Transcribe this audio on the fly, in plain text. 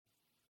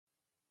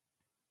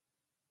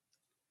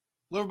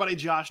Hello, everybody.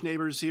 Josh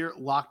Neighbors here,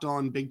 Locked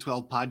On Big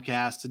 12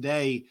 podcast.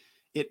 Today,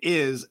 it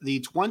is the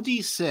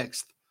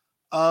 26th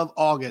of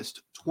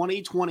August,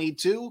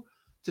 2022.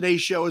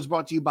 Today's show is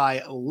brought to you by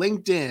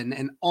LinkedIn.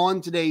 And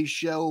on today's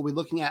show, we'll be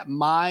looking at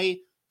my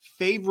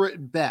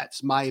favorite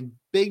bets, my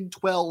Big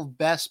 12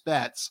 best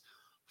bets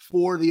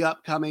for the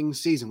upcoming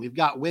season. We've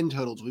got win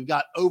totals. We've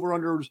got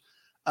over-unders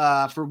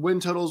for win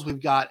totals. We've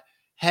got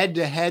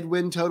head-to-head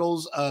win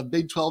totals of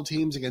Big 12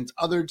 teams against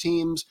other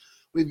teams.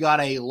 We've got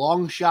a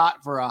long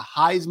shot for a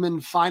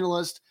Heisman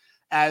finalist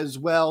as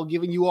well,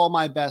 giving you all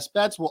my best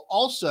bets. We'll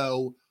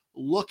also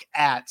look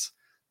at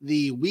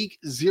the week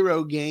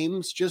 0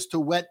 games just to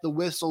wet the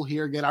whistle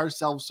here, get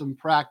ourselves some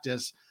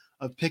practice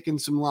of picking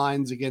some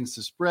lines against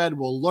the spread.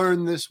 We'll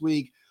learn this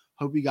week.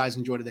 Hope you guys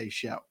enjoy today's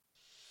show.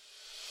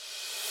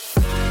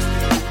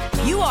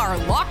 You are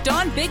Locked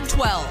On Big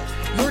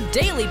 12, your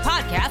daily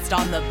podcast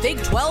on the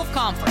Big 12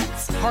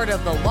 Conference, part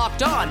of the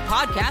Locked On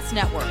Podcast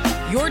Network,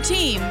 your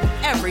team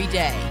every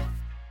day.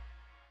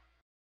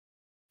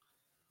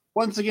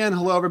 Once again,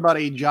 hello,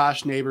 everybody.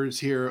 Josh Neighbors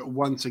here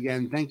once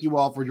again. Thank you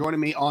all for joining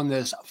me on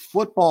this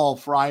Football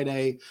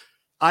Friday.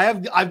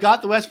 I've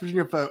got the West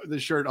Virginia the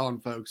shirt on,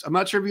 folks. I'm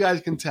not sure if you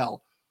guys can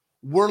tell.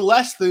 We're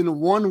less than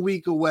 1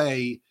 week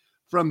away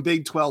from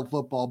Big 12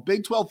 football.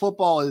 Big 12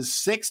 football is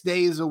 6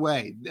 days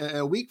away.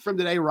 A week from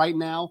today, right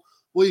now,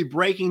 we'll be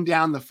breaking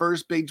down the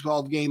first Big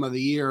 12 game of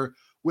the year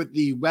with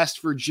the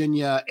West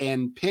Virginia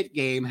and Pitt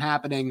game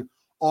happening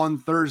on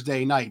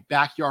Thursday night.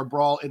 Backyard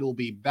Brawl, it'll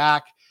be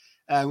back.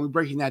 And we're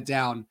breaking that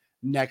down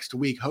next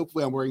week.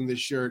 Hopefully I'm wearing this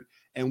shirt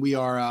and we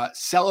are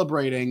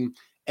celebrating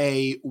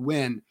a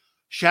win.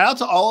 Shout out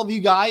to all of you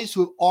guys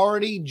who have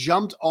already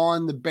jumped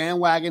on the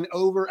bandwagon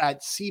over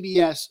at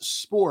CBS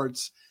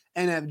Sports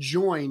and have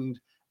joined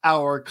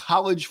our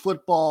college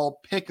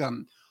football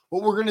pick'em.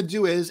 What we're going to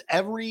do is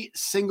every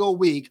single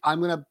week,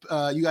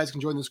 you guys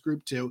can join this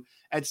group too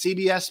at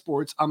CBS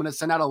Sports. I'm going to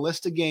send out a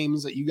list of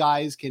games that you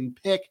guys can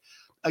pick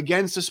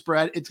against the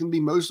spread. It's going to be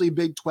mostly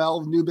Big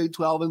 12, new Big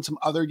 12, and some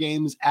other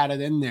games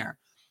added in there.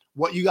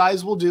 What you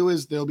guys will do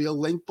is there'll be a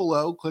link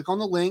below. Click on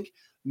the link,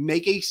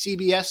 make a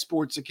CBS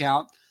Sports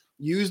account,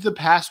 use the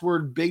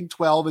password Big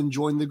 12 and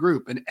join the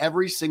group. And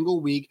every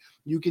single week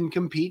you can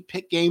compete,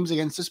 pick games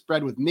against the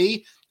spread with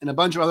me and a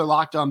bunch of other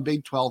Locked On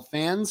Big 12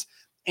 fans.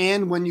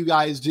 And when you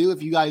guys do,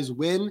 if you guys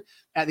win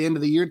at the end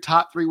of the year,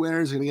 top 3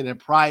 winners are going to get a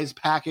prize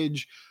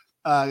package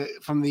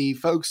from the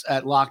folks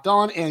at Locked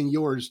On and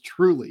yours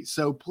truly.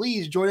 So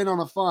please join in on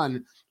the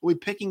fun. We'll be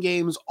picking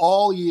games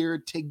all year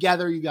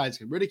together. You guys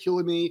can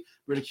ridicule me,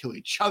 ridicule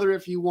each other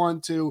if you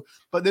want to,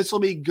 but this will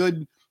be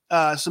good,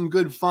 some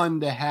good fun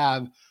to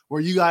have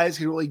where you guys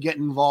can really get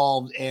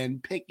involved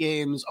and pick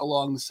games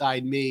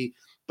alongside me.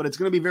 But it's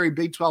going to be very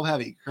Big 12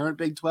 heavy, current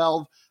Big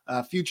 12,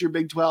 future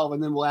Big 12,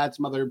 and then we'll add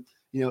some other,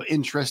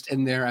 interest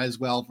in there as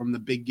well from the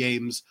big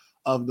games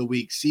of the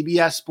week.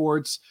 CBS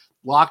Sports,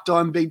 Locked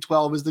On Big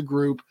 12 is the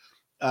group.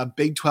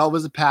 Big 12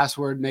 is the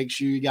password. Make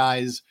sure you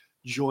guys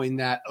join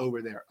that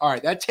over there. All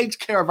right, that takes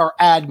care of our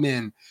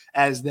admin,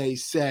 as they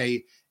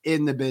say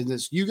in the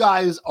business. You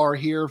guys are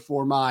here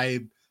for my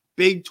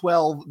Big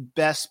 12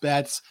 best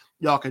bets.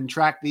 Y'all can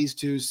track these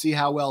two, see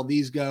how well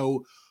these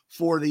go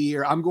for the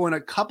year. I'm going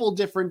a couple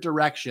different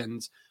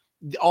directions.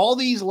 All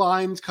these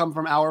lines come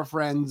from our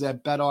friends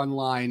at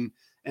BetOnline.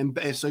 And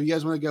so you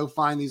guys want to go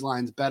find these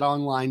lines,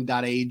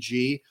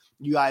 betonline.ag.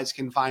 You guys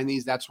can find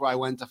these. That's where I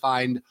went to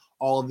find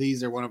all of these.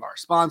 They're one of our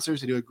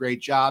sponsors. They do a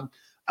great job.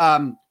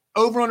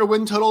 Over-under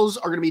win totals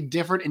are going to be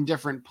different in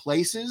different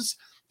places,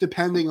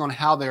 depending on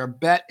how they're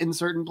bet in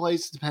certain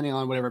places, depending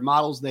on whatever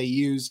models they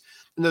use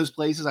in those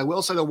places. I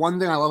will say the one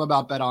thing I love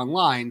about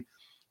BetOnline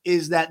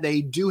is that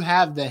they do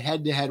have the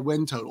head-to-head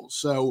win totals.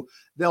 So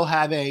they'll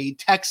have a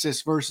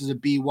Texas versus a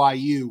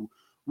BYU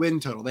win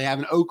total. They have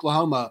an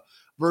Oklahoma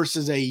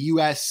versus a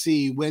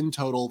USC win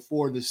total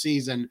for the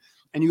season.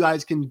 And you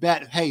guys can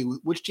bet, hey,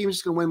 which team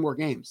is going to win more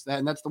games?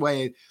 And that's the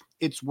way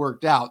it's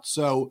worked out.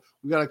 So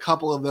we've got a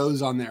couple of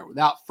those on there.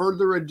 Without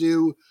further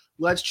ado,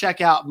 let's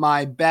check out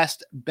my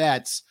best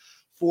bets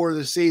for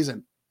the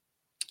season.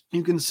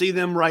 You can see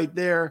them right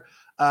there.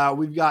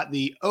 We've got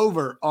the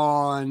over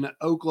on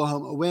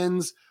Oklahoma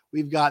wins.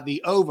 We've got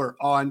the over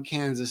on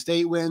Kansas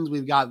State wins.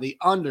 We've got the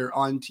under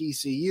on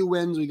TCU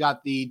wins. We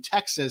got the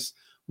Texas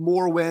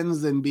more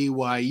wins than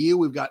BYU.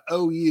 We've got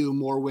OU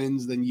more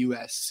wins than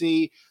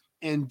USC.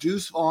 And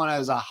Deuce Vaughn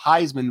as a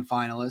Heisman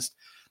finalist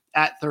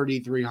at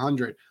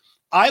 3,300.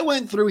 I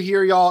went through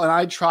here, y'all, and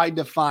I tried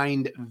to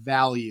find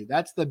value.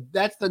 That's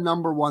the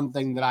number one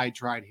thing that I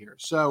tried here.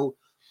 So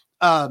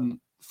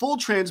full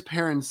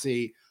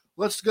transparency,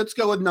 let's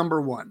go with number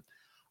one.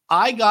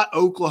 I got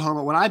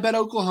Oklahoma. When I bet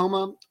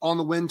Oklahoma on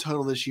the win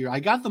total this year, I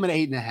got them at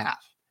 8.5.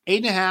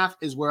 8.5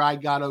 is where I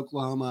got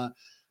Oklahoma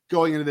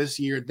going into this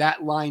year.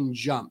 That line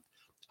jumped.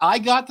 I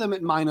got them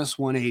at minus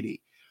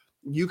 180.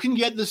 You can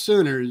get the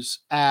Sooners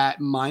at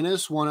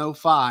minus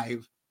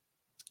 105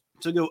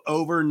 to go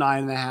over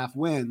 9.5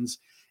 wins.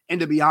 And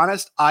to be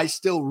honest, I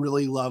still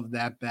really love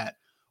that bet.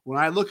 When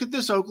I look at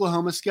this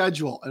Oklahoma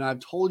schedule, and I've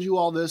told you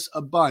all this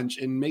a bunch,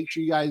 and make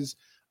sure you guys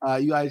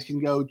You guys can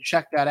go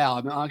check that out.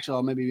 I mean, actually,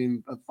 I'll maybe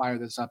even fire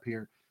this up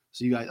here.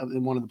 So you guys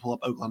wanted to pull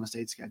up Oklahoma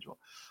State's schedule.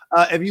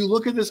 If you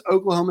look at this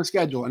Oklahoma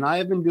schedule, and I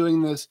have been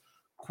doing this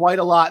quite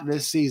a lot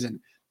this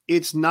season,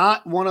 it's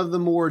not one of the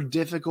more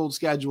difficult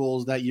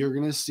schedules that you're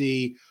going to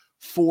see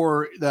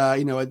for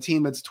a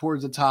team that's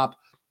towards the top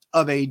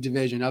of a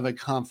division, of a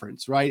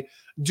conference, right?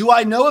 Do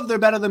I know if they're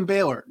better than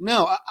Baylor?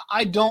 No,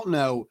 I don't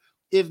know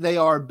if they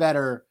are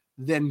better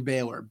than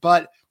Baylor,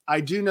 but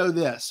I do know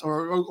this,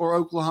 or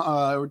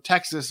Oklahoma, or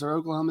Texas, or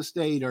Oklahoma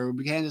State, or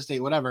Kansas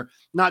State, whatever.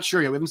 Not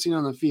sure yet. We haven't seen it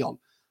on the field.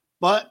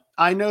 But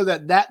I know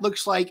that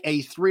looks like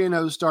a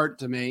 3-0 start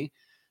to me.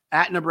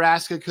 At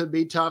Nebraska could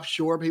be tough.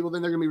 Sure, people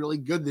think they're going to be really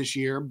good this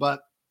year,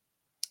 but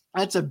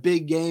that's a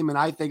big game, and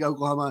I think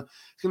Oklahoma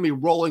is going to be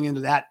rolling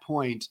into that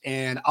point,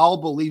 and I'll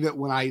believe it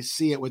when I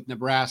see it with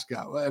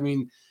Nebraska. I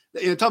mean,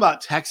 talk about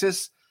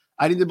Texas.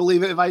 I need to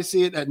believe it if I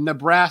see it. At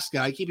Nebraska,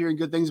 I keep hearing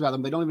good things about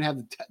them. They don't even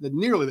have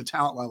nearly the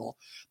talent level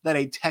that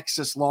a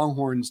Texas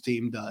Longhorns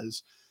team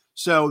does.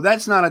 So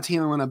that's not a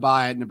team I want to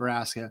buy at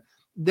Nebraska.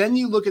 Then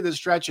you look at the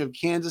stretch of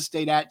Kansas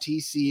State at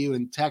TCU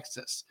and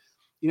Texas,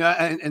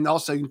 and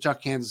also you can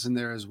chuck Kansas in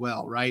there as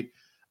well, right?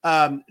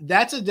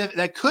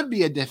 That could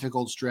be a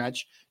difficult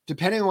stretch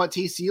depending on what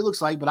TCU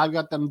looks like, but I've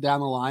got them down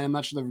the line. I'm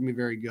not sure they're going to be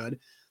very good.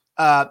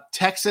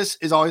 Texas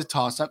is always a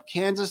toss-up.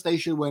 Kansas, they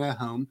should win at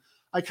home.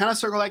 I kind of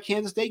circle that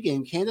Kansas State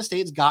game. Kansas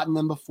State's gotten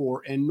them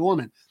before in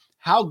Norman.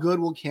 How good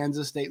will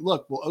Kansas State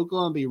look? Will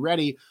Oklahoma be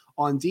ready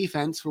on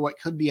defense for what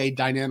could be a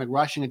dynamic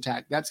rushing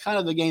attack? That's kind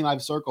of the game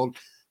I've circled.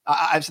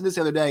 I've said this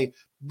the other day.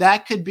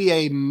 That could be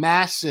a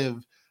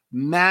massive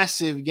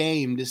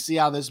game to see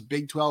how this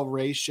Big 12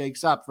 race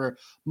shakes up for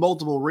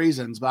multiple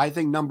reasons. But I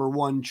think number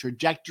one,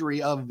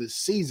 trajectory of the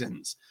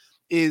seasons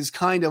is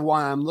kind of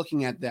why I'm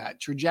looking at that.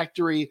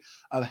 Trajectory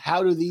of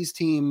how do these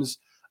teams,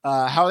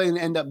 how they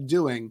end up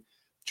doing.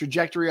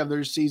 Trajectory of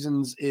their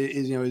seasons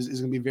is going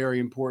to be very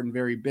important,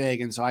 very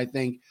big. And so I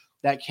think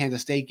that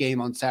Kansas State game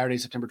on Saturday,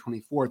 September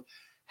 24th,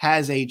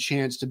 has a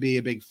chance to be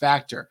a big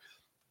factor.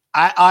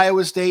 At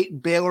Iowa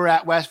State, Baylor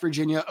at West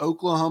Virginia,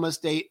 Oklahoma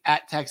State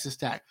at Texas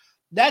Tech.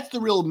 That's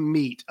the real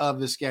meat of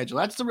the schedule.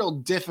 That's the real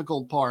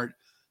difficult part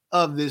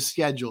of this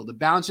schedule. The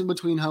bouncing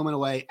between home and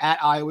away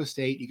at Iowa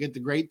State. You get the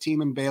great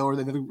team in Baylor,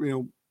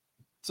 the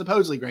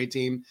supposedly great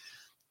team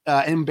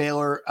in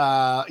Baylor,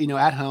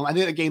 at home. I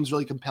think the game's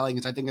really compelling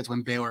because I think that's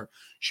when Baylor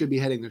should be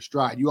hitting their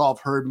stride. You all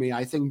have heard me.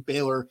 I think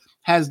Baylor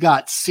has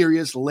got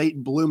serious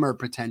late bloomer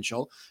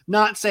potential.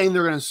 Not saying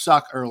they're going to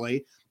suck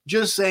early,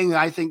 just saying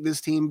that I think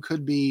this team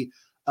could be,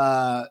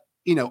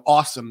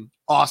 awesome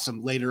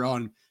later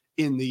on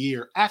in the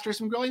year after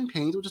some growing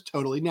pains, which is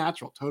totally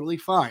natural, totally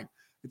fine.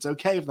 It's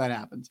okay if that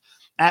happens.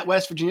 At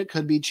West Virginia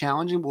could be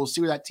challenging. We'll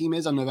see where that team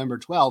is on November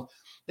 12th.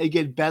 They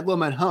get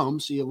Bedlam at home,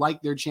 so you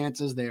like their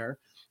chances there.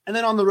 And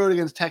then on the road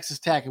against Texas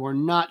Tech, and we're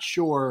not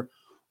sure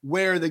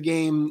where the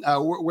game,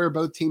 where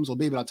both teams will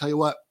be, but I'll tell you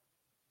what,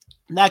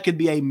 that could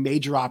be a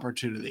major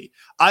opportunity.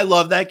 I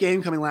love that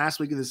game coming last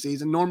week of the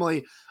season.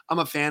 Normally, I'm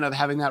a fan of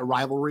having that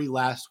rivalry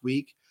last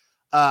week.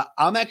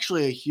 I'm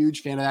actually a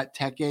huge fan of that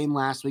Tech game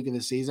last week of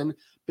the season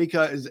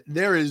because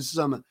there is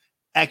some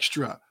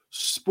extra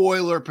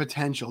spoiler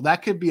potential.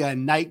 That could be a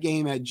night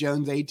game at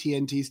Jones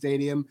AT&T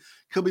Stadium.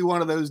 Could be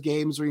one of those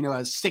games where,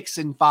 a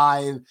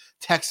 6-5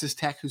 Texas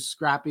Tech, who's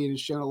scrappy and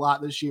has shown a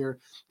lot this year,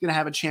 going to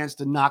have a chance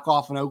to knock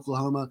off an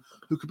Oklahoma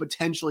who could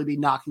potentially be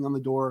knocking on the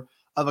door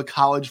of a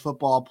college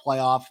football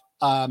playoff,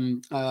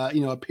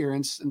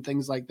 appearance and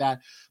things like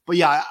that. But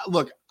yeah,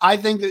 look, I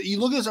think that you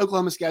look at this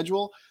Oklahoma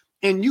schedule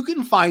and you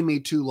can find me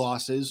 2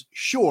 losses,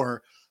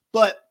 sure.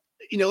 But,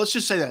 let's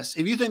just say this.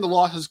 If you think the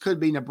losses could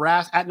be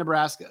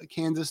Nebraska,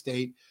 Kansas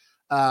State,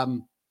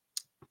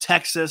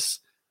 Texas,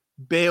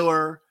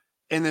 Baylor,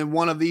 and then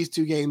one of these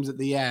 2 games at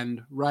the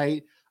end,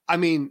 right? I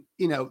mean,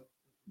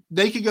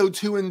 they could go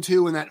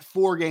 2-2 in that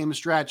 4-game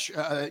stretch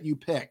you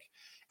pick,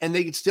 and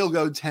they could still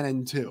go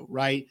 10-2,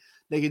 right?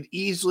 They could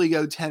easily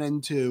go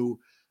 10-2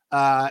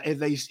 if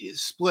they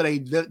split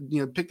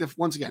pick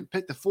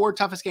the 4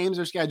 toughest games of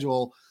their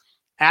schedule.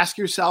 Ask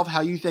yourself how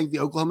you think the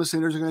Oklahoma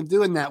Sooners are going to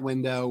do in that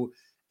window.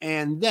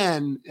 And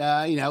then,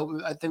 I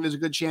think there's a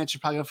good chance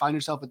you're probably going to find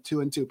yourself at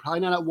 2-2,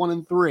 probably not at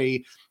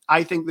 1-3.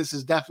 I think this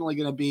is definitely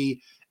going to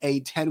be a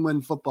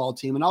 10-win football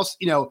team. And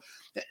also,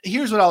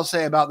 here's what I'll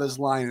say about this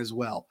line as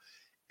well.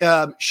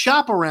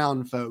 Shop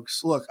around,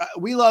 folks. Look,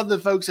 we love the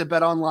folks at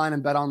BetOnline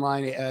and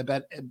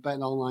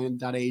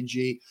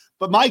betonline.ag.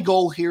 But my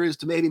goal here is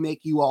to maybe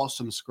make you all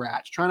some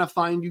scratch, trying to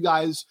find you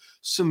guys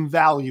some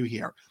value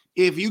here.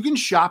 If you can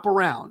shop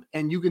around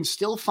and you can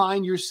still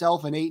find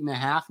yourself an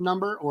 8.5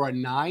 number or a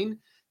 9,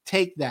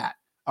 take that.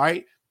 All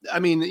right. I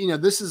mean,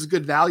 this is a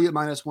good value at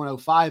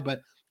 -105,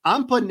 but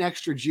I'm putting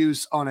extra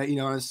juice on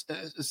a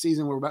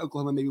season where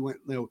Oklahoma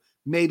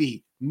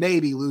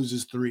maybe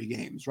loses 3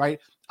 games, right?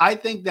 I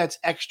think that's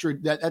extra.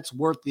 That's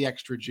worth the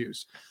extra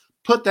juice.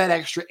 put that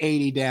extra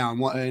 80 down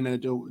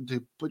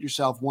to put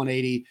yourself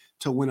 180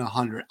 to win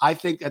 100. I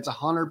think that's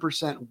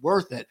 100%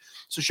 worth it.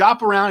 So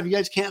shop around. If you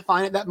guys can't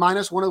find it, that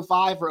minus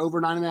 105 for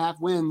over 9.5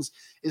 wins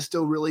is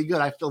still really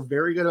good. I feel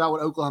very good about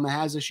what Oklahoma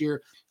has this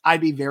year. I'd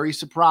be very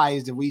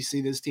surprised if we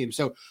see this team.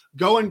 So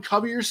go and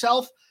cover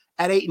yourself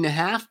at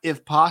 8.5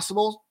 if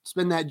possible.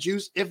 Spend that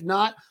juice. If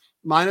not,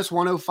 minus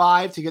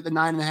 105 to get the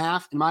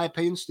 9.5. In my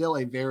opinion, still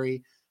a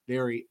very,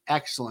 very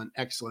excellent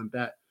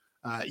bet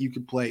you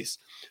could place.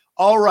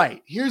 All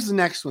right, here's the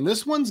next one.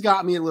 This one's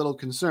got me a little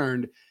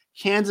concerned.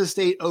 Kansas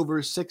State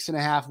over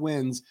 6.5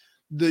 wins.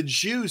 The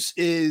juice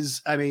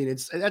is,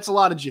 that's a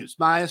lot of juice.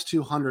 Minus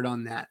 200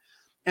 on that.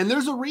 And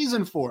there's a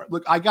reason for it.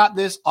 Look, I got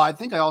this. I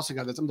think I also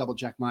got this. I'm double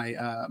check my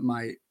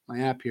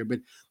app here, but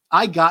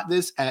I got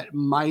this at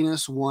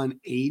minus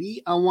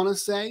 180, I want to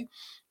say,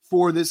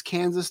 for this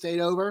Kansas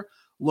State over.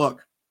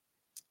 Look,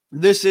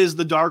 this is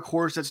the dark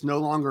horse that's no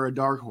longer a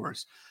dark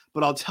horse.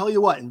 But I'll tell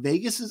you what,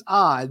 Vegas's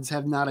odds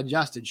have not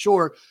adjusted.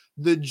 Sure,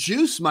 the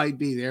juice might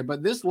be there,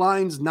 but this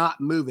line's not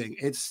moving.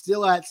 It's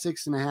still at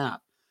 6.5,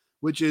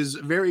 which is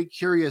very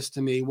curious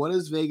to me. What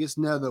does Vegas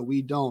know that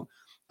we don't?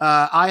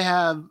 I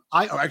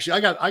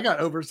got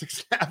over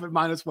 6.5 at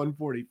minus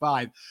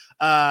 145.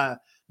 That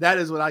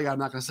is what I got. I'm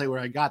not going to say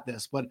where I got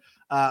this, but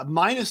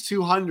minus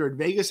 200.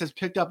 Vegas has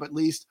picked up at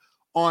least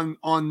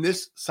on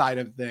this side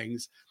of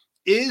things.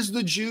 Is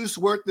the juice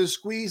worth the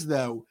squeeze,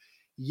 though?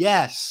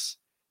 Yes.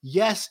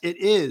 Yes, it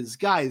is.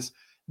 Guys,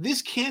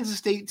 this Kansas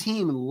State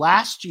team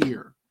last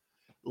year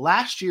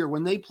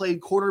when they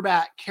played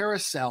quarterback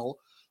carousel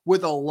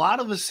with a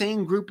lot of the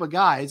same group of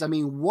guys,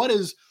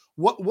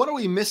 what are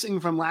we missing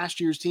from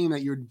last year's team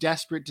that you're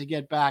desperate to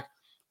get back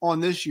on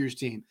this year's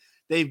team?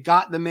 They've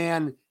got the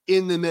man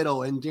in the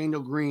middle and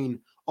Daniel Green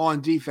on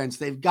defense.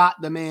 They've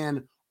got the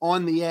man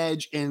on the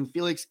edge in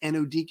Felix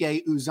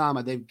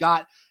Anudike-Uzomah. They've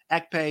got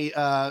Ekpe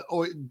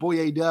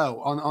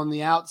Boyedo on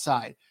the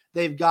outside.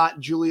 They've got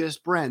Julius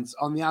Brents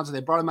on the outside. They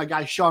brought in my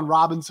guy Sean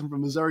Robinson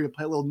from Missouri to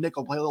play a little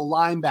nickel, play a little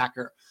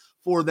linebacker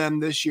for them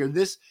this year.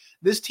 This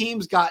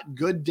team's got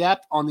good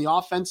depth on the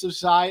offensive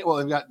side. Well,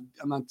 they've got,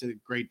 I'm not to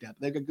great depth.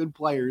 They've got good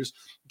players.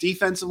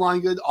 Defensive line,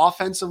 good.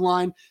 Offensive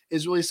line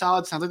is really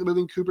solid. Sounds like they're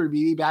moving Cooper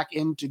Beebe back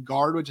into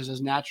guard, which is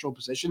his natural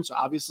position. So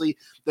obviously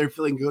they're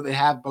feeling good. They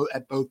have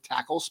both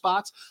tackle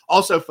spots.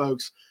 Also,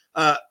 folks,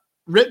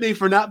 rip me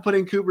for not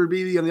putting Cooper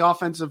Beebe on the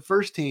offensive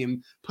first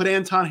team. Put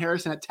Anton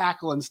Harrison at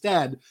tackle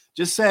instead.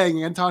 Just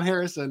saying, Anton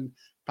Harrison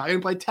probably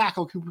going to play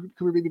tackle.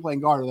 Cooper Beebe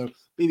playing guard, although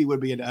Beebe would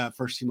be a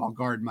first team all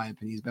guard, in my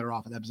opinion. He's better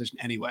off at that position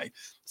anyway.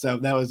 So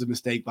that was a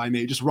mistake by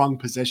me. Just wrong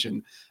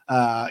position,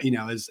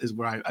 is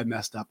where I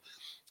messed up.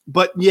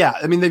 But yeah,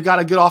 they've got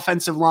a good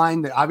offensive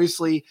line. They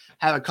obviously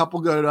have a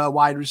couple good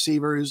wide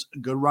receivers,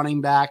 good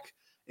running back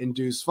in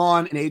Deuce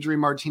Vaughn, and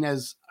Adrian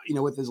Martinez,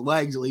 with his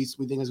legs, at least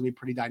we think is going to be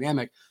pretty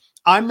dynamic.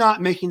 I'm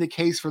not making the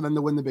case for them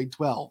to win the Big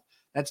 12.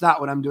 That's not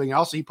what I'm doing.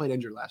 Also, he played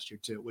injured last year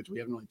too, which we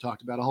haven't really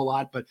talked about a whole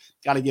lot, but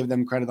got to give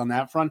them credit on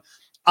that front.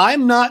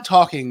 I'm not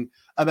talking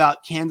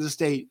about Kansas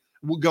State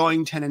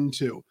going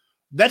 10-2.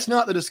 That's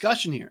not the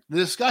discussion here. The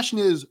discussion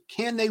is,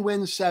 can they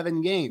win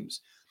 7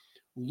 games?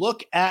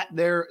 Look at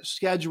their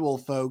schedule,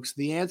 folks.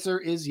 The answer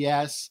is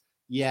yes,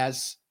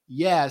 yes,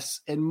 yes,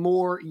 and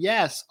more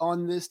yes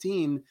on this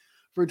team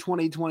for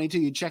 2022.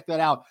 You check that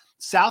out.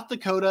 South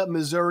Dakota,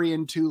 Missouri,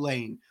 and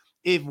Tulane.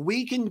 If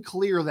we can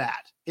clear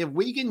that, if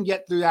we can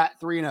get through that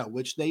 3-0,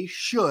 which they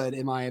should,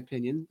 in my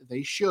opinion,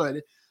 they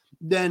should,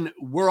 then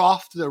we're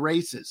off to the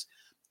races.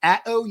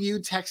 At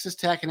OU, Texas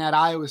Tech, and at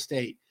Iowa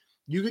State,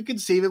 you could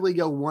conceivably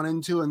go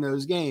 1-2 in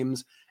those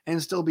games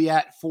and still be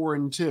at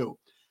 4-2.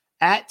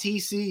 At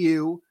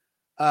TCU,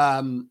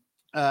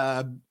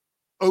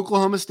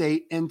 Oklahoma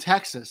State, and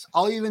Texas.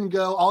 I'll even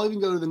go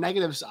to the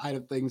negative side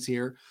of things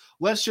here.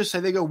 Let's just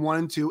say they go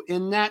 1-2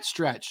 in that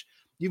stretch.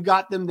 You've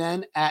got them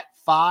then at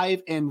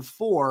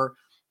 5-4.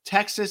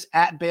 Texas,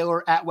 at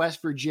Baylor, at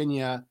West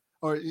Virginia,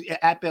 or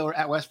at Baylor,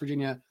 at West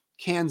Virginia,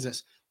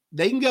 Kansas.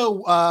 They can go.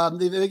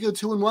 They go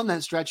 2-1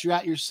 that stretch. You're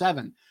at your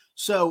 7.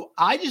 So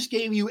I just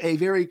gave you a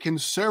very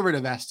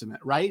conservative estimate,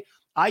 right?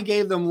 I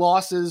gave them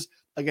losses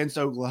against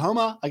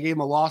Oklahoma. I gave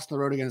them a loss on the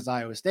road against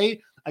Iowa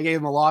State. I gave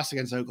them a loss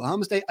against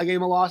Oklahoma State. I gave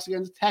them a loss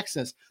against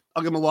Texas.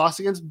 I'll give them a loss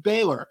against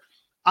Baylor.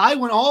 I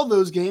win all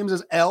those games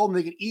as L, and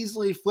they could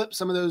easily flip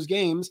some of those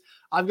games.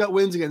 I've got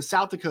wins against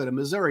South Dakota,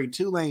 Missouri,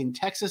 Tulane,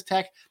 Texas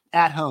Tech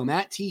at home,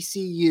 at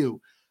TCU,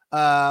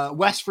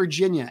 West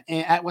Virginia,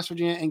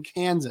 and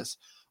Kansas.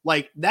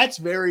 Like, that's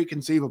very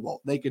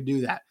conceivable. They could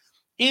do that.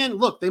 And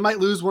look, they might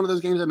lose one of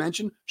those games I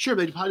mentioned. Sure,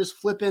 they'd probably just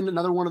flip in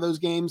another one of those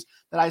games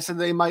that I said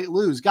they might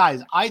lose.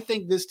 Guys, I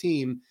think this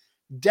team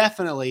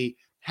definitely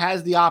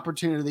has the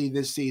opportunity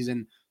this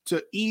season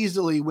to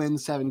easily win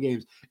 7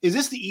 games. Is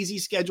this the easy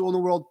schedule in the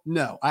world?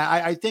 No.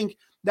 I think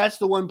that's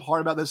the one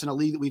part about this in a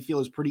league that we feel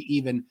is pretty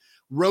even.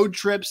 Road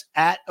trips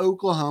at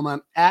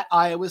Oklahoma, at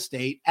Iowa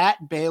State,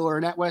 at Baylor,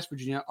 and at West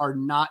Virginia are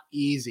not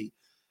easy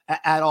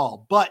at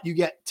all. But you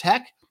get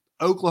Tech,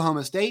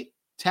 Oklahoma State,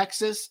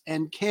 Texas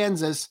and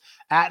Kansas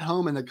at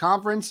home in the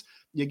conference.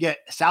 You get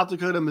South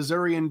Dakota,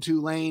 Missouri, and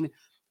Tulane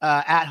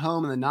at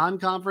home in the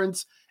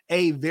non-conference.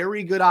 A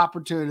very good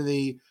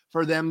opportunity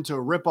for them to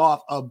rip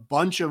off a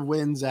bunch of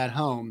wins at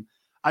home.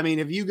 I mean,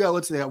 if you go,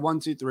 let's say at 1,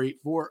 2, 3,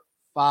 4,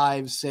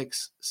 5,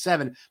 6,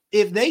 7.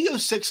 If they go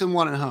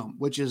 6-1 at home,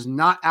 which is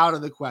not out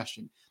of the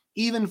question,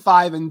 even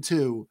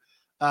 5-2,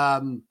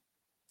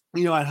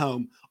 at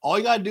home, all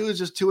you got to do is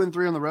just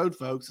 2-3 on the road,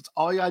 folks. That's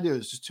all you got to do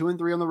is just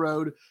 2-3 on the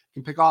road. You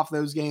can pick off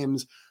those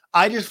games.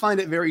 I just find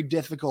it very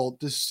difficult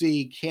to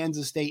see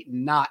Kansas State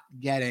not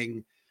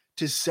getting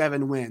to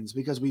 7 wins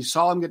because we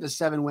saw them get to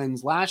 7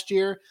 wins last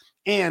year.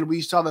 And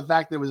we saw the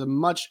fact that it was a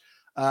much,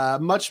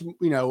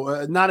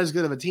 not as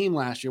good of a team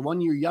last year,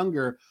 1 year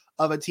younger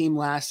of a team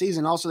last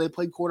season. Also, they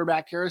played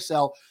quarterback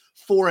carousel.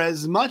 For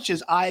as much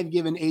as I've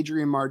given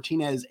Adrian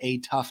Martinez a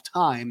tough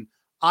time,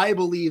 I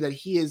believe that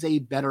he is a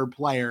better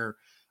player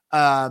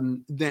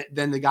than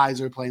the guys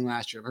that were playing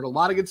last year. I've heard a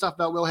lot of good stuff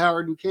about Will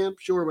Howard in camp,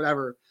 sure,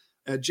 whatever.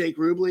 Jake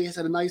Rubley has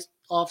had a nice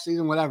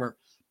offseason, whatever.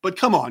 But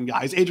come on,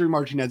 guys. Adrian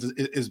Martinez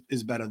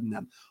is better than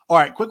them. All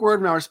right, quick word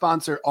from our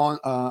sponsor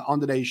on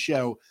today's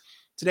show.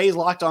 Today's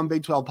Locked On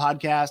Big 12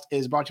 podcast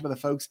is brought to you by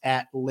the folks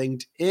at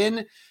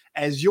LinkedIn.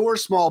 As your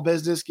small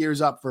business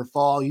gears up for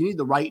fall, you need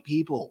the right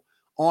people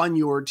on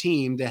your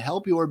team to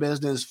help your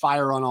business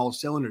fire on all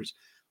cylinders.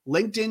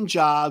 LinkedIn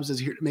Jobs is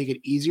here to make it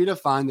easier to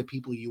find the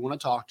people you want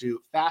to talk to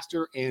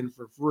faster and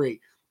for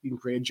free. You can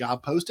create a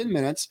job post in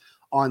minutes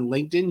on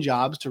LinkedIn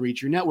Jobs to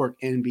reach your network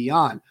and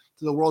beyond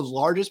to the world's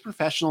largest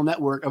professional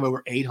network of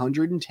over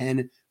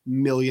 810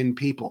 million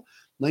people.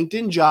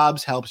 LinkedIn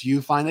Jobs helps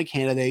you find the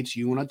candidates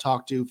you want to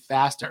talk to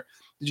faster.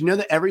 Did you know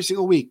that every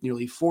single week,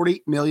 nearly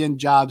 40 million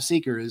job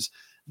seekers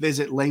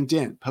visit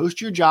LinkedIn?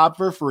 Post your job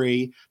for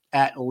free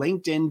at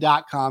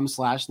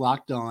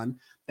linkedin.com/lockedon.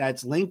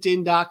 That's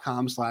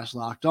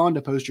linkedin.com/lockedon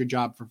to post your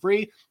job for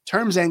free.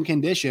 Terms and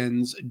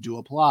conditions do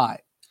apply.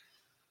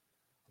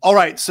 All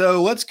right,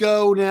 so let's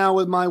go now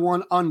with my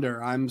one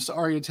under. I'm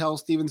sorry to tell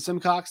Steven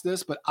Simcox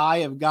this, but I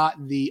have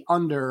got the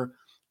under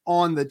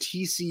on the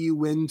TCU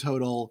win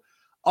total,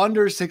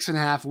 under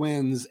 6.5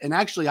 wins. And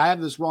actually, I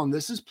have this wrong.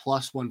 This is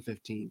plus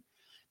 115.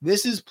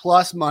 This is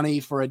plus money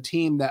for a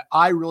team that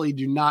I really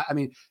do not. I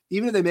mean,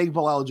 even if they make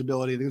bowl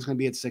eligibility, I think it's going to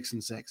be at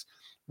 6-6.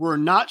 We're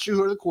not sure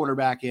who the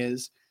quarterback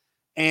is.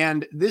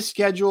 And this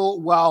schedule,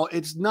 while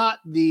it's not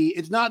the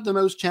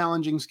most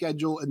challenging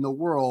schedule in the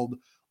world,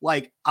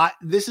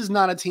 this is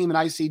not a team that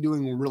I see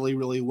doing really,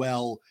 really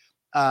well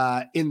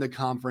in the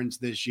conference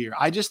this year.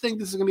 I just think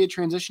this is going to be a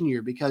transition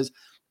year because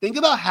think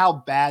about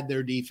how bad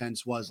their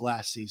defense was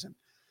last season.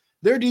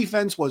 Their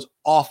defense was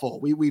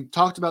awful. We've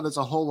talked about this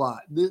a whole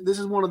lot. This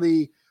is one of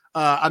the,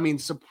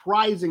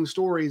 surprising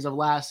stories of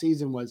last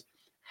season was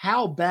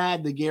how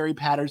bad the Gary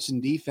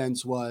Patterson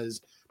defense was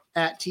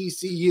at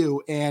TCU.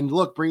 And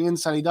look, bring in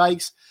Sonny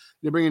Dykes.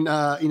 They're bringing,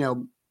 a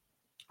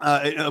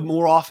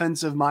more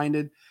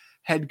offensive-minded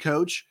head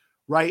coach,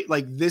 right?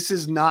 Like this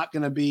is not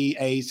going to be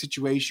a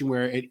situation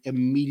where it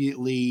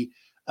immediately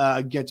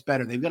gets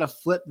better. They've got to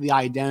flip the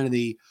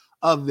identity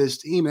of this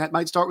team. And that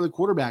might start with a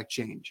quarterback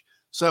change.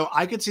 So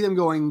I could see them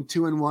going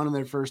 2-1 in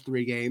their first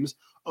 3 games.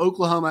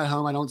 Oklahoma at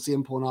home, I don't see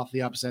them pulling off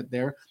the upset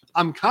there.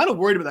 I'm kind of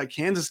worried about that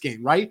Kansas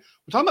game, right?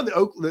 We're talking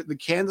about the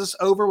Kansas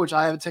over, which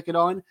I have a ticket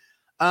on.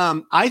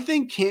 I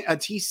think a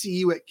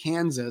TCU at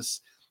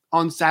Kansas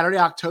on Saturday,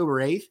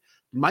 October 8th,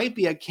 might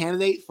be a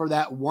candidate for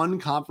that one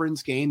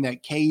conference game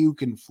that KU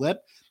can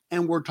flip.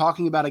 And we're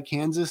talking about a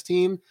Kansas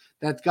team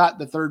that's got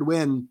the 3rd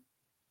win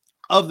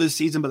of the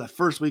season by the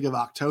first week of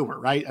October,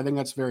 right? I think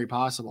that's very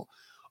possible.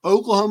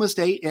 Oklahoma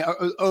State,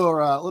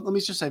 let me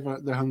just say for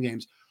their home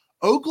games,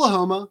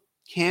 Oklahoma,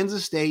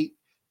 Kansas State,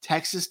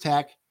 Texas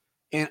Tech,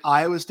 and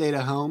Iowa State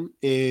at home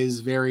is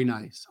very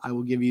nice. I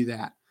will give you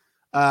that.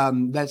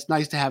 That's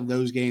nice to have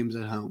those games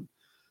at home.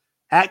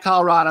 At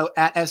Colorado,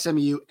 at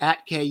SMU,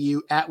 at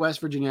KU, at West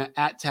Virginia,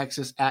 at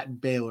Texas,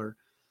 at Baylor.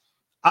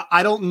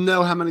 I don't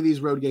know how many of these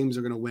road games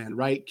are going to win,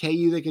 right?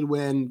 KU, they could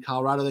win.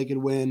 Colorado, they could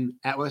win.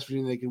 At West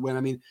Virginia, they could win.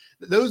 I mean,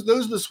 those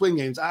are the swing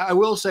games. I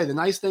will say the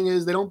nice thing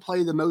is they don't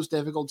play the most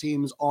difficult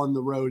teams on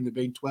the road in the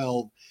Big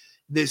 12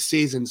 this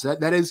season. So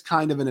that is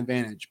kind of an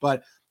advantage.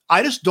 But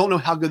I just don't know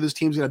how good this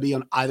team's going to be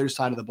on either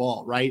side of the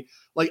ball, right?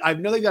 Like, I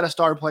know they got a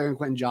star player in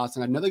Quentin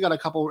Johnson. I know they got a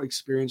couple of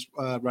experienced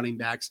running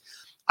backs.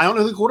 I don't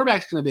know who the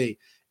quarterback's going to be.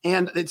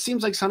 And it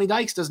seems like Sonny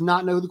Dykes does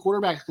not know who the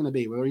quarterback's going to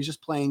be, whether he's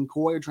just playing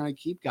coy or trying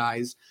to keep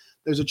guys.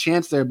 There's a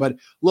chance there. But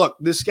look,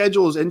 this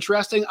schedule is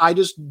interesting. I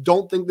just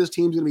don't think this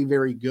team's going to be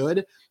very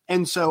good.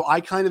 And so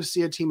I kind of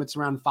see a team that's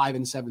around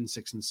 5-7,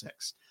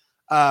 6-6.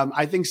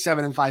 I think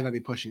 7-5 might be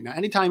pushing. Now,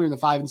 anytime you're in the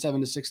 5-7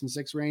 to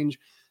 6-6 range,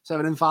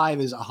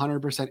 7-5 is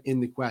 100% in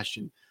the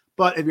question.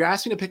 But if you're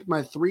asking me to pick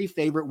my 3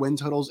 favorite win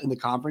totals in the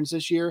conference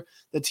this year,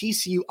 the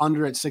TCU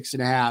under at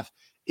 6.5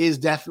 is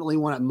definitely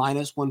one at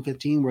minus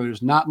 115 where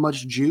there's not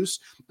much juice.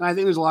 And I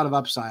think there's a lot of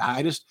upside.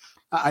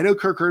 I know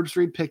Kirk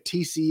Herbstreit picked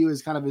TCU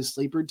as kind of his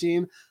sleeper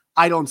team.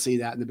 I don't see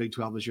that in the Big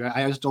 12 this year.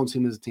 I just don't see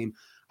them as a team.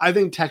 I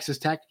think Texas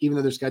Tech, even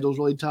though their schedule is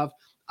really tough,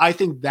 I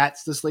think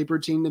that's the sleeper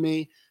team to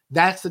me.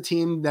 That's the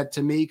team that,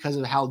 to me, because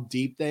of how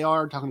deep they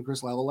are, talking to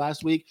Chris Level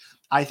last week,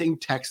 I think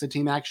Tech's the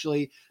team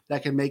actually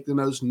that can make the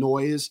most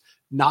noise,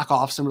 knock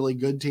off some really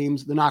good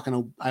teams. They're not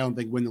going to, I don't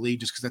think, win the league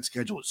just because that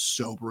schedule is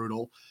so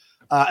brutal.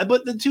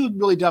 But the two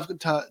really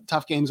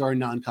tough games are in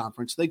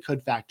non-conference. They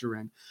could factor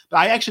in. But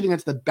I actually think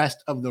that's the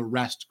best of the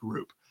rest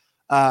group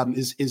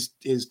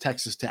is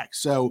Texas Tech.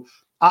 So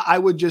I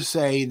would just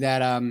say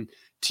that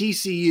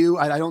TCU,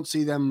 I don't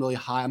see them really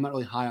high. I'm not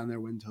really high on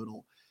their win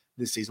total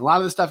this season. A lot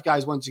of the stuff,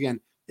 guys, once again,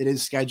 it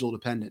is schedule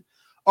dependent.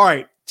 All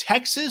right,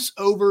 Texas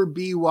over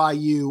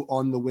BYU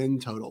on the win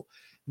total.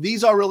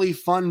 These are really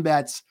fun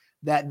bets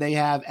that they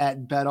have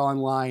at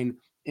BetOnline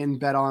in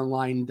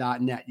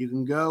betonline.net. You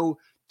can go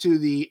to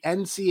the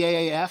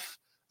NCAAF,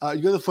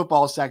 you go to the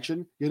football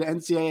section, you go to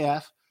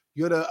NCAAF,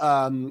 you go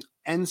to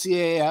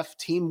NCAAF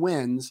team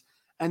wins,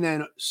 and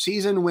then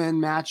season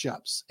win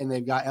matchups. And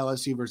they've got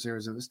LSU versus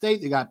Arizona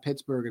State. They got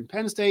Pittsburgh and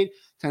Penn State,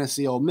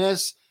 Tennessee Ole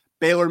Miss,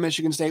 Baylor,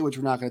 Michigan State, which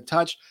we're not going to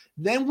touch.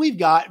 Then we've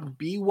got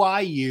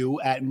BYU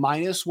at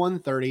minus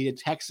 130 to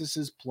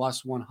Texas's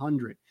plus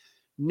 100.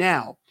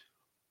 Now,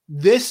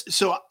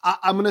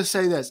 I'm going to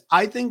say this.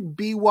 I think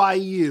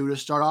BYU to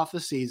start off the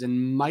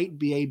season might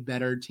be a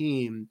better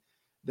team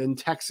than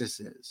Texas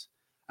is.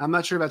 I'm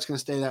not sure if that's going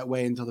to stay that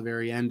way until the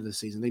very end of the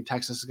season. I think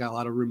Texas has got a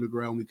lot of room to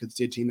grow, and we could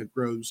see a team that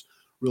grows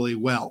really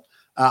well.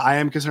 I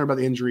am concerned about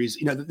the injuries.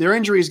 Their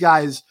injuries,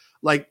 guys,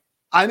 like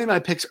I made my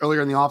picks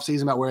earlier in the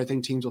offseason about where I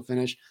think teams will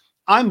finish.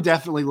 I'm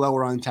definitely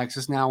lower on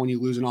Texas now when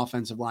you lose an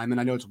offensive lineman.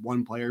 I know it's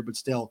one player, but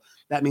still,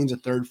 that means a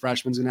third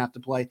freshman's going to have to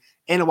play,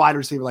 and a wide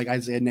receiver like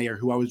Isaiah Neyor,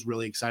 who I was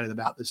really excited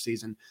about this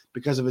season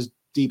because of his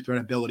deep threat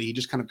ability. He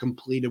just kind of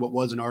completed what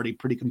was an already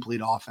pretty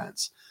complete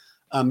offense.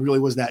 Really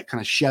was that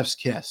kind of chef's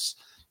kiss,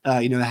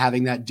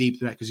 having that deep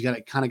threat, because you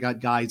got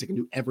guys that can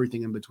do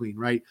everything in between,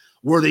 right?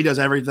 Worthy does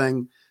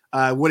everything.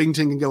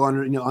 Whittington can go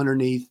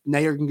underneath.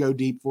 Neyor can go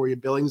deep for you.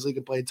 Billingsley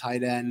can play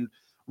tight end.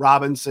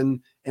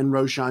 Robinson and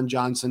Roschon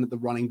Johnson at the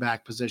running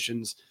back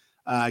positions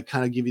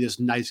kind of give you this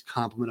nice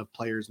complement of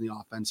players in the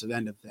offensive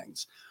end of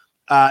things.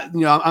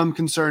 I'm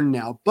concerned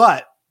now,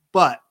 but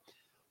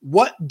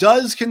what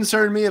does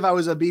concern me if I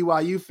was a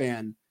BYU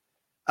fan,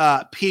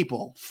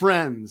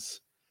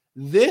 friends,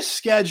 this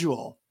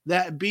schedule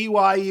that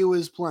BYU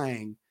is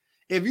playing,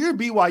 if you're a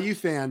BYU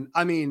fan,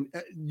 I mean,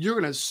 you're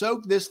going to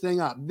soak this thing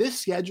up. This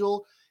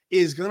schedule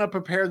is going to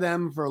prepare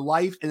them for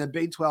life in the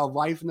Big 12,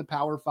 life in the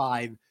Power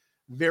 5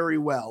 very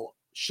well.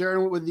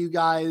 Sharing it with you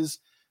guys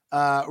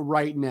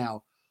right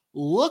now.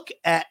 Look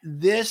at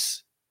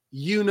this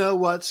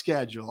you-know-what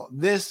schedule.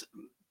 This,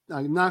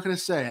 I'm not going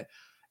to say it.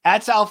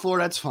 At South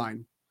Florida, that's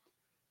fine.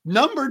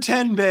 Number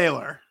 10,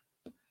 Baylor.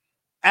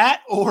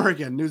 At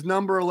Oregon, who's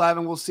number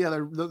 11. We'll see how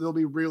they'll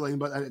be reeling,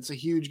 but it's a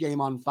huge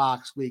game on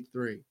Fox week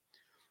 3.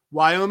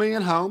 Wyoming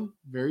at home,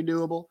 very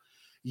doable.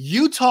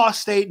 Utah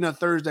State on a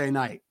Thursday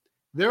night.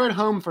 They're at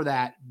home for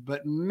that,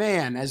 but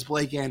man, has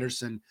Blake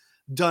Anderson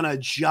done a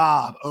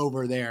job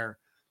over there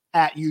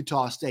at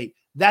Utah State.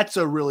 That's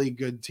a really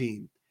good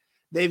team.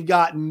 They've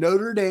got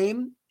Notre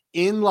Dame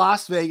in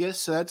Las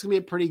Vegas, so that's going to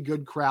be a pretty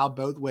good crowd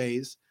both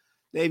ways.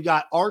 They've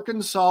got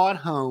Arkansas at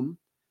home,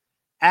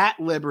 at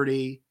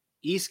Liberty,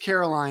 East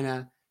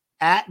Carolina,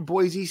 at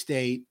Boise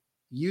State,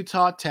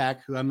 Utah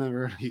Tech, who I've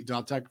never heard of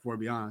Utah Tech before, to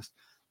be honest.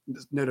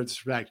 No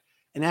disrespect.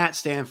 And at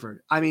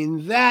Stanford. I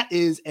mean, that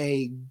is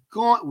a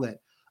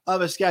gauntlet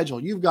of a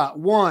schedule. You've got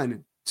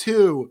 1,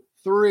 2,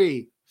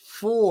 3,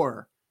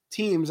 4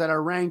 teams that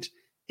are ranked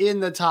in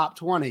the top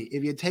 20.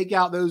 If you take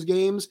out those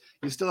games,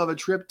 you still have a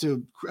trip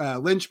to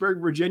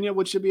Lynchburg, Virginia,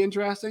 which should be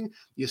interesting.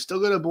 You still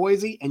go to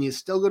Boise, and you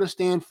still go to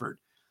Stanford.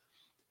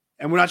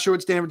 And we're not sure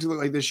what Stanford's going to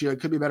look like this year.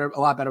 It could be a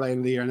lot better by the end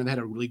of the year, and then they had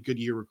a really good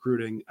year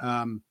recruiting.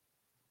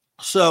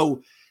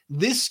 So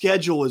this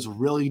schedule is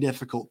really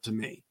difficult to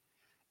me.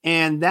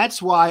 And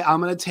that's why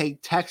I'm going to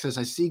take Texas.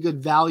 I see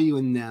good value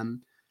in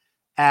them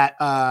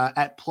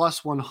at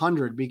plus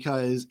 100,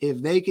 because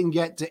if they can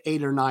get to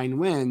 8 or 9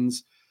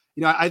 wins,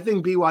 I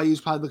think BYU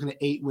is probably looking at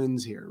 8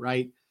 wins here,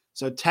 right?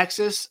 So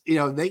Texas,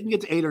 they can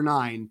get to 8 or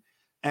 9.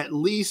 At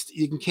least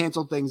you can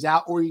cancel things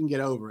out, or you can get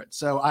over it.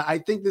 So I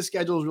think this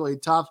schedule is really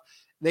tough.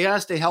 They got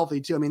to stay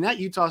healthy too. I mean, that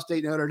Utah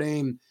State, Notre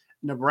Dame,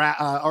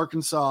 Nebraska,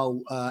 Arkansas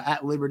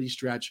at Liberty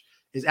stretch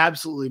is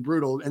absolutely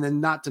brutal. And then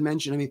not to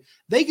mention, I mean,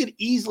 they could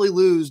easily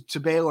lose to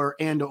Baylor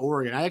and to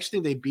Oregon. I actually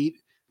think they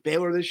beat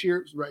Baylor this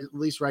year, right, at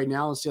least right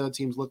now. Let's see how the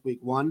teams look week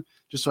 1,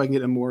 just so I can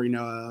get a more,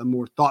 a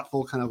more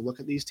thoughtful kind of look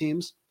at these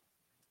teams.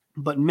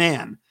 But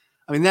man,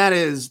 I mean, that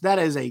is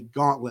a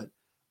gauntlet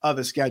of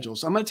a schedule.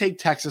 So I'm going to take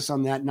Texas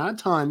on that. Not a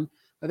ton.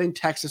 I think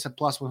Texas at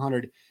plus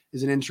 100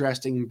 is an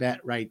interesting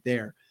bet right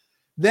there.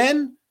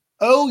 Then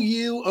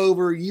OU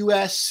over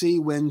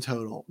USC win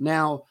total.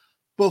 Now,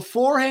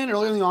 beforehand,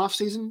 earlier in the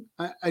offseason,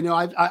 I know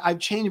I've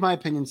changed my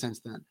opinion since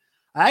then.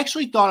 I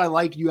actually thought I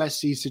liked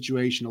USC's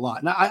situation a lot.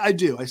 And I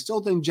do. I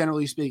still think,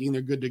 generally speaking,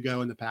 they're good to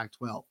go in the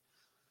Pac-12.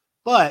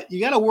 But you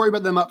got to worry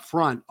about them up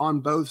front on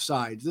both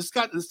sides.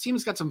 This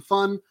team's got some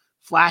fun,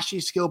 flashy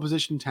skill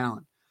position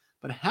talent.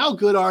 But how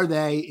good are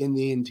they in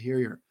the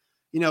interior?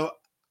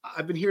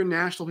 I've been hearing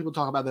national people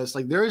talk about this.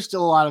 Like, there is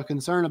still a lot of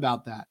concern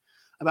about that,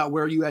 about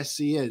where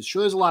USC is.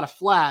 Sure, there's a lot of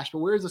flash, but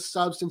where's the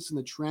substance in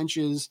the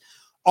trenches?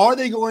 Are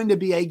they going to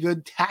be a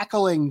good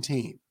tackling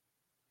team?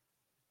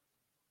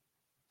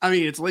 I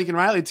mean, it's Lincoln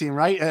Riley team,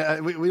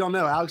 right? We don't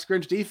know. Alex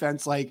Grinch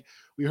defense, like,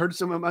 we heard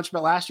so much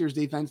about last year's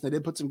defense. They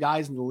did put some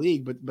guys in the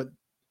league, but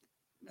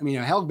I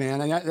mean, hell, man,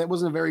 that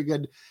wasn't a very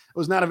good. It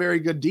was not a very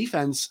good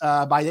defense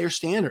by their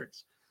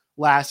standards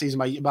last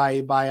season, by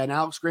an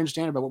Alex Grinch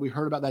standard. But what we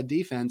heard about that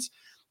defense,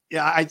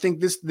 yeah, I think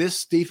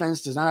this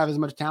defense does not have as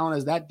much talent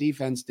as that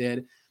defense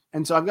did,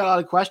 and so I've got a lot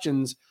of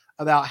questions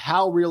about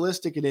how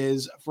realistic it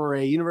is for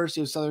a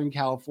University of Southern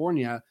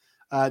California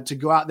to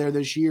go out there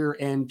this year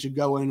and to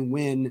go and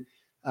win,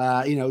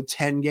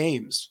 10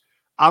 games.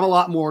 I'm a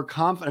lot more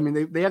confident. I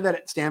mean, they have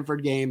that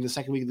Stanford game the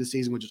second week of the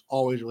season, which is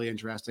always really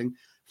interesting.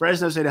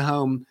 Fresno State at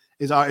home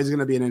is going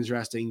to be an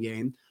interesting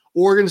game.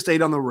 Oregon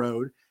State on the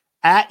road,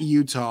 at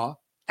Utah,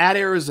 at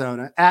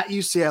Arizona, at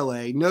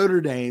UCLA, Notre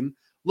Dame.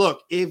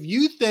 Look, if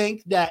you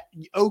think that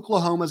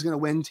Oklahoma is going to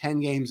win 10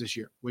 games this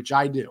year, which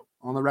I do,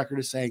 on the record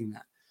of saying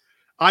that,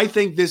 I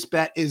think this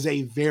bet is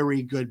a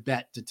very good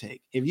bet to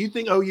take. If you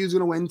think OU is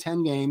going to win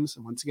 10 games,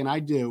 and once again, I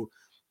do,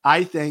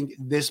 I think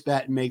this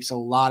bet makes a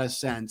lot of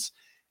sense.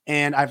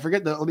 And I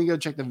forget let me go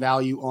check the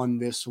value on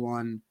this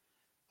one.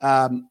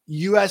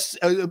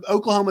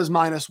 Oklahoma's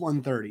minus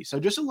 130. So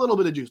just a little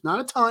bit of juice, not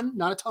a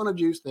ton of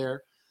juice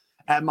there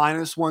at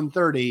minus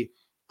 130.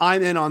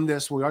 I'm in on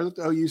this one. I looked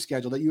at the OU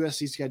schedule. That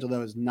USC schedule,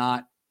 though, is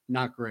not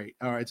great.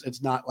 All right.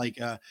 It's not like,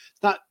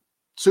 it's not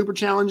super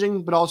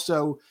challenging, but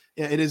also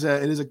it is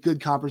a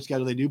good conference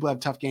schedule. They do have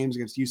tough games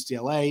against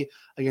UCLA,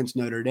 against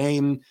Notre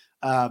Dame,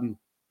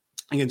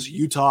 against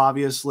Utah,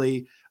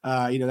 obviously.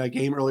 That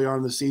game earlier on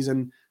in the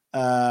season,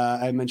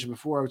 I mentioned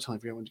before, I was totally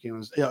forget which game it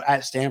was.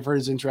 At Stanford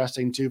is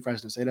interesting too.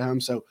 Fresno State at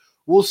home, so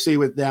we'll see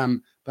with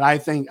them. But I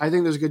think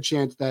there's a good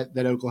chance that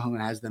Oklahoma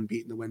has them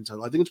beating the win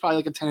total. I think it's probably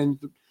like a 10-2,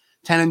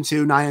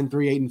 9-3,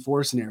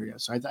 8-4 scenario.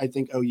 So I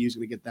think OU is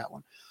going to get that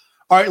one.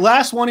 All right,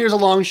 last one. Here's a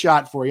long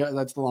shot for you.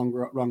 That's the long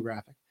run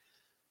graphic.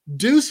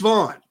 Deuce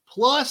Vaughn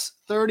plus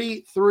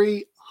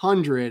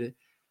 3,300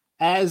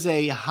 as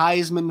a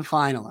Heisman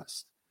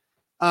finalist.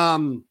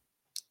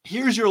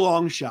 Here's your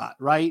long shot,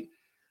 right?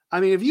 I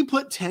mean, if you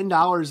put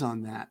 $10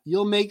 on that,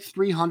 you'll make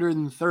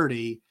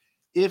 $330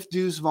 if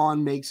Deuce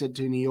Vaughn makes it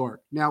to New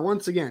York. Now,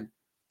 once again,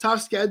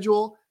 tough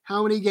schedule.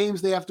 How many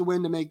games they have to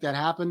win to make that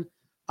happen?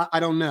 I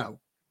don't know.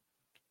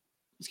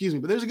 Excuse me,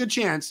 but there's a good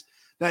chance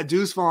that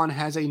Deuce Vaughn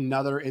has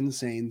another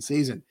insane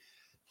season.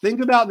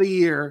 Think about the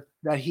year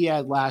that he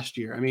had last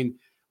year. I mean,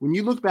 when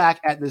you look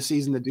back at the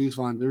season that Deuce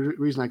Vaughn, the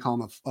reason I call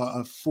him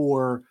a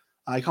four,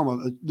 I call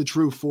him the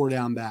true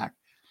 4-down back.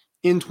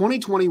 In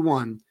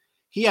 2021,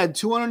 he had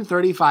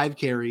 235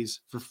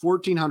 carries for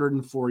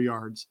 1,404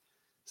 yards.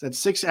 So that's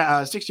 6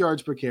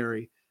 yards per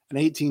carry and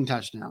 18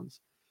 touchdowns.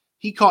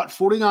 He caught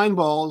 49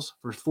 balls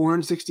for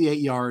 468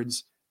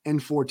 yards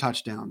and 4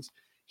 touchdowns.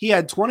 He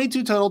had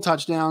 22 total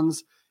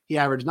touchdowns. He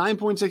averaged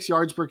 9.6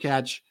 yards per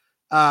catch.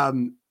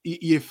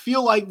 You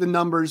feel like the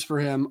numbers for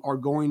him are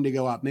going to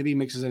go up. Maybe he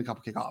mixes in a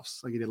couple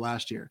kickoffs like he did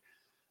last year.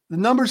 The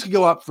numbers could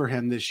go up for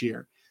him this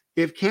year.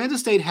 If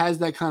Kansas State has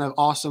that kind of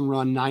awesome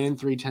run,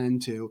 9-3,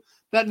 10-2,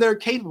 that they're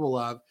capable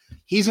of,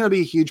 he's going to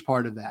be a huge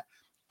part of that.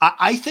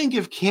 I think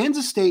if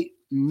Kansas State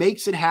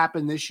makes it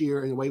happen this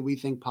year in the way we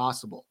think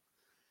possible,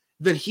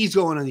 then he's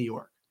going to New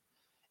York.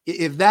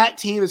 If that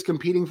team is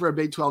competing for a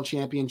Big 12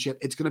 championship,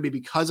 it's going to be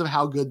because of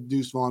how good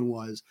Deuce Vaughn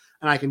was,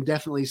 and I can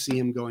definitely see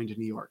him going to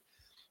New York.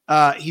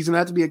 He's going to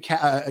have to be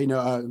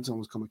it's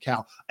almost called a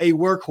cow, a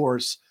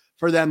workhorse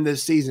for them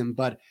this season,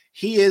 but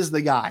he is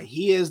the guy.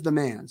 He is the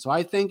man. So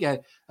I think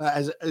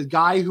as a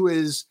guy who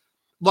is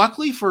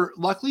luckily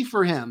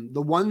for him,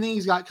 the one thing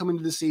he's got coming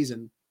to the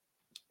season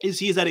is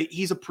he's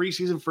a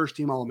preseason first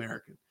team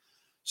All-American.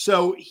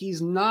 So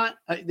he's not,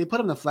 they put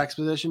him in the flex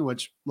position,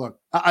 which look,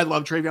 I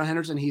love TreVeyon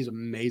Henderson. He's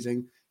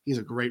amazing. He's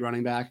a great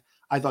running back.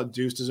 I thought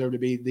Deuce deserved to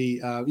be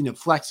the,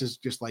 flex is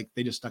just like,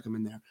 they just stuck him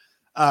in there.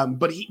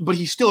 But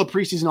he's still a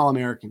preseason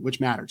All-American, which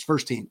matters.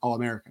 First team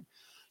All-American.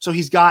 So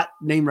he's got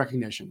name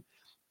recognition.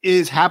 It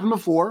has happened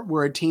before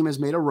where a team has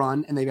made a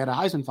run and they've had a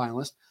Heisman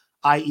finalist,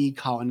 i.e.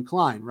 Colin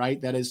Klein,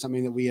 right? That is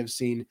something that we have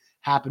seen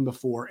happen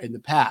before in the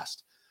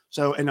past.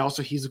 So, and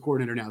also he's a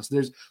coordinator now. So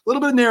there's a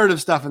little bit of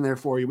narrative stuff in there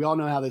for you. We all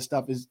know how this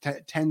stuff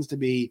tends to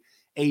be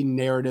a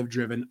narrative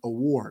driven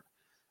award.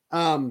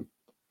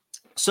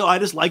 So I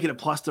just like it at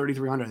plus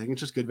 3,300. I think it's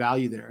just good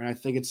value there. And I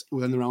think it's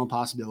within the realm of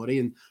possibility.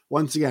 And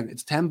once again,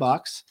 it's $10.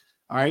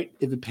 All right.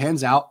 If it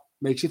pans out,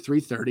 makes you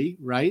 330,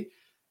 right?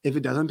 If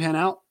it doesn't pan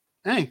out,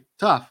 hey,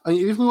 tough. I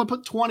mean, if we want to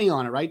put 20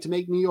 on it, right, to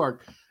make New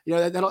York,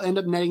 that'll end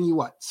up netting you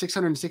what,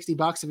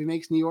 $660 if he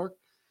makes New York,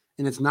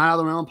 and it's not out of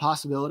the realm of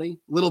possibility.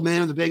 Little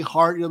man with a big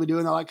heart, be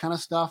doing all that kind of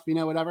stuff,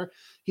 whatever.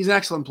 He's an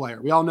excellent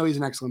player. We all know he's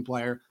an excellent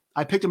player.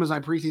 I picked him as my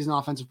preseason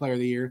offensive player of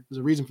the year. There's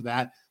a reason for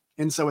that.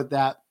 And so with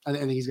that, I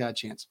think he's got a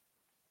chance.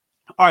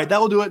 All right,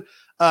 that will do it.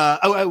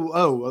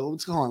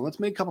 Let's go on. Let's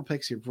make a couple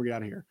picks here before we get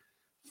out of here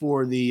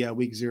for the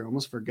week 0.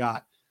 Almost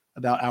forgot.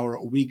 about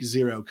our week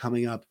 0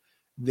 coming up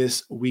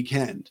this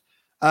weekend.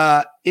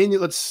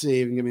 Let's see if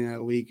you can give me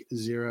that week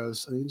 0.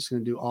 So I'm just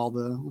going to do all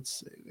the, let's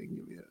see if they can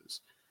give me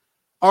those.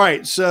 All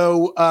right.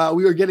 So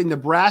we are getting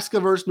Nebraska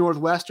versus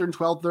Northwestern,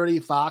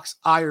 12:30, Fox,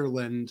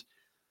 Ireland.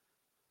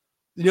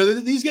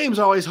 These games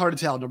are always hard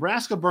to tell.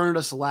 Nebraska burned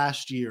us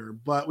last year,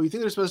 but we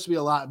think they're supposed to be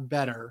a lot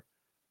better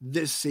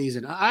this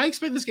season. I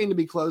expect this game to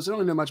be close. I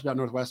don't know much about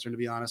Northwestern, to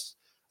be honest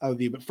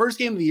with you, but first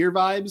game of the year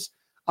vibes,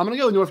 I'm going to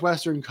go with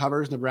Northwestern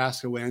covers,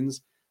 Nebraska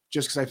wins,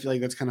 just because I feel like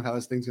that's kind of how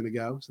this thing's going to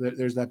go. So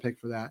there's that pick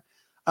for that.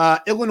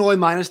 Illinois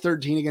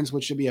 -13 against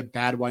what should be a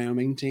bad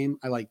Wyoming team.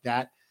 I like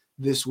that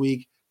this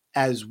week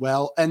as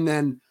well. And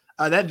then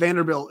that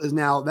Vanderbilt is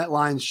now, that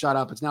line's shut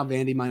up. It's now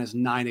Vandy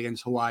 -9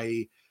 against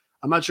Hawaii.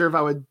 I'm not sure if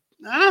I would,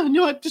 you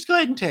know what, just go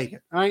ahead and take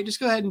it. All right, just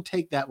go ahead and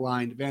take that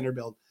line,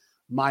 Vanderbilt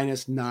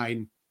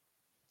 -9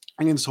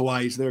 against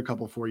Hawaii. So there are a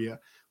couple for you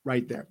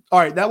right there. All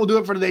right, that will do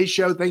it for today's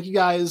show. Thank you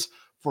guys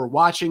for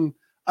watching.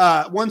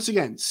 Once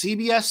again,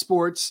 CBS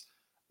Sports,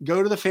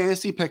 go to the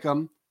Fantasy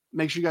Pick'em.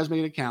 Make sure you guys make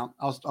an account.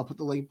 I'll put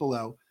the link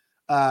below.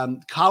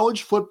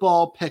 College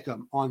Football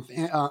Pick'em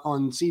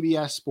on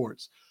CBS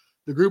Sports.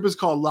 The group is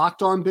called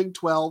Locked On Big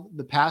 12.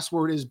 The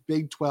password is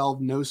Big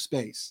 12, no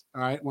space.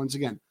 All right. Once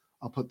again,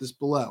 I'll put this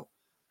below.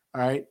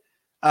 All right.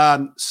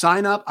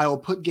 Sign up. I will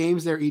put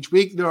games there each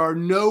week. There are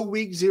no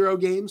week 0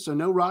 games, so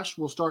no rush.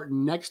 We'll start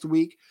next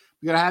week.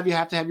 You have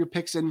to have your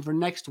picks in for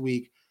next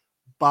week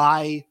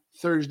by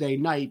Thursday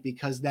night,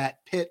 because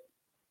that Pitt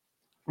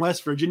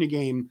West Virginia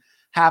game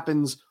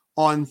happens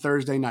on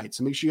Thursday night.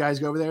 So make sure you guys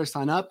go over there,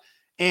 sign up.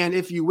 And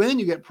if you win,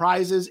 you get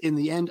prizes in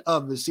the end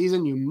of the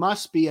season. You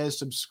must be a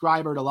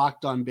subscriber to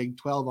Locked On Big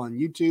 12 on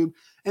YouTube.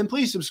 And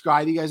please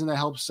subscribe. You guys know that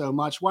helps so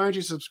much. Why aren't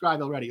you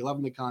subscribed already? You're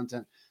loving the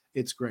content.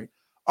 It's great.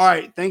 All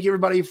right. Thank you,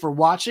 everybody, for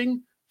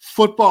watching.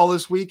 Football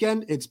this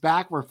weekend. It's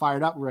back. We're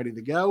fired up. We're ready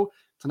to go.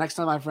 Till next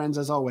time, my friends,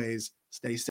 as always, stay safe.